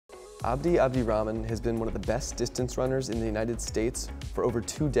Abdi Abdirahman has been one of the best distance runners in the United States for over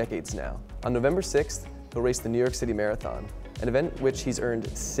 2 decades now. On November 6th, he'll race the New York City Marathon, an event which he's earned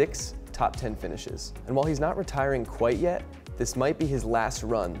 6 top 10 finishes. And while he's not retiring quite yet, this might be his last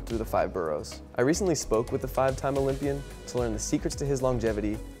run through the 5 boroughs. I recently spoke with the 5-time Olympian to learn the secrets to his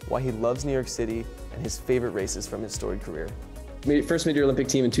longevity, why he loves New York City, and his favorite races from his storied career. First made your Olympic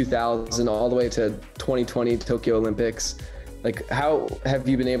team in 2000 all the way to 2020 Tokyo Olympics. How have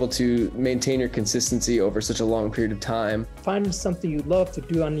you been able to maintain your consistency over such a long period of time? Find something you love to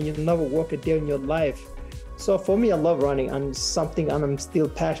do and you never work a day in your life. So for me, I love running and something, and I'm still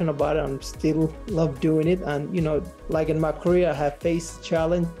passionate about it. I'm still love doing it. And, like in my career, I have faced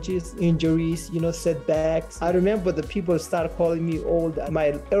challenges, injuries, setbacks. I remember the people started calling me old in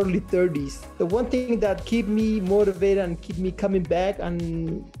my early 30s. The one thing that keep me motivated and keep me coming back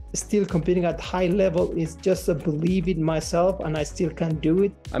and still competing at high level is just to believe in myself, and I still can do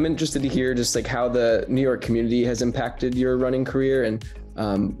it. I'm interested to hear just how the New York community has impacted your running career and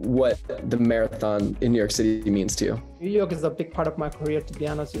what the marathon in New York City means to you. New York is a big part of my career, to be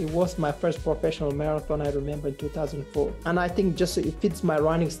honest. It was my first professional marathon, I remember, in 2004. And I think just it fits my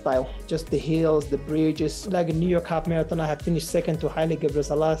running style. Just the hills, the bridges. Like a New York half marathon, I have finished second to Haile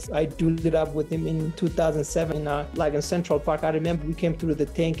Gebrselassie. I dueled it up with him in 2007, in Central Park. I remember we came through the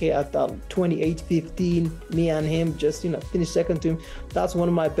 10K at 28:15. Me and him just, finished second to him. That's one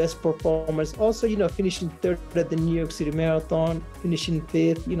of my best performers. Also, finishing third at the New York City Marathon, finishing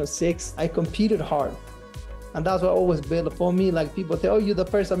fifth, sixth. I competed hard. And that's what always built for me. Like people say, oh, you're the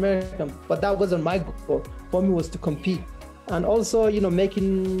first American, but that wasn't my goal. For me was to compete. And also,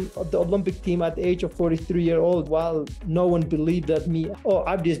 making the Olympic team at the age of 43-year-old while no one believed at me. Oh,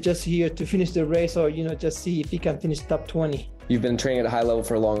 Abdi is just here to finish the race or, just see if he can finish top 20. You've been training at a high level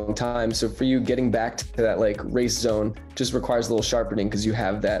for a long time. So for you, getting back to that race zone just requires a little sharpening because you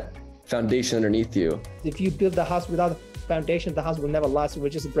have that foundation underneath you. If you build the house without foundation, the house will never last. It will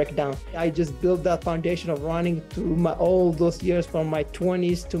just break down. I just built that foundation of running through all those years, from my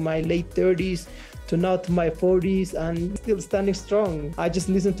 20s to my late 30s to now to my 40s, and still standing strong. I just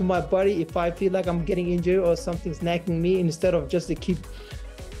listen to my body. If I feel like I'm getting injured or something's nagging me, instead of just to keep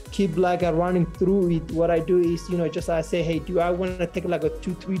running through it, what I do is, I say, hey, do I want to take a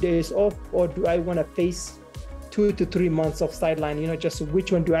 2-3 days off, or do I want to face 2 to 3 months of sideline, just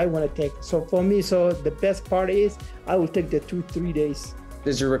which one do I want to take? So for me, the best part is I will take the 2-3 days.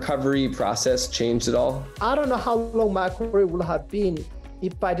 Has your recovery process changed at all? I don't know how long my career would have been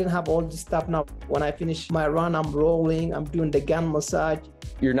if I didn't have all this stuff. Now, when I finish my run, I'm rolling, I'm doing the gun massage.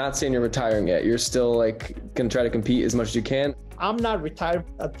 You're not saying you're retiring yet. You're still gonna try to compete as much as you can. I'm not retired.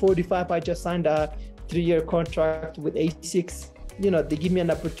 At 45, I just signed a 3-year contract with A6. They give me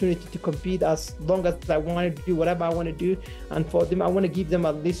an opportunity to compete as long as I want to do whatever I want to do. And for them, I want to give them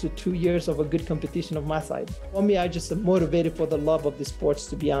at least 2 years of a good competition of my side. For me, I just am motivated for the love of the sports,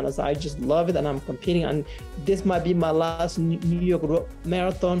 to be honest. I just love it and I'm competing. And this might be my last New York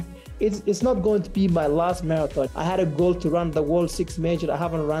marathon. It's not going to be my last marathon. I had a goal to run the World 6 Major. I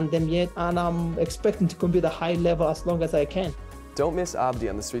haven't run them yet. And I'm expecting to compete at a high level as long as I can. Don't miss Abdi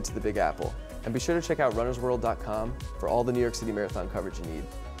on the streets of the Big Apple. And be sure to check out runnersworld.com for all the New York City Marathon coverage you need.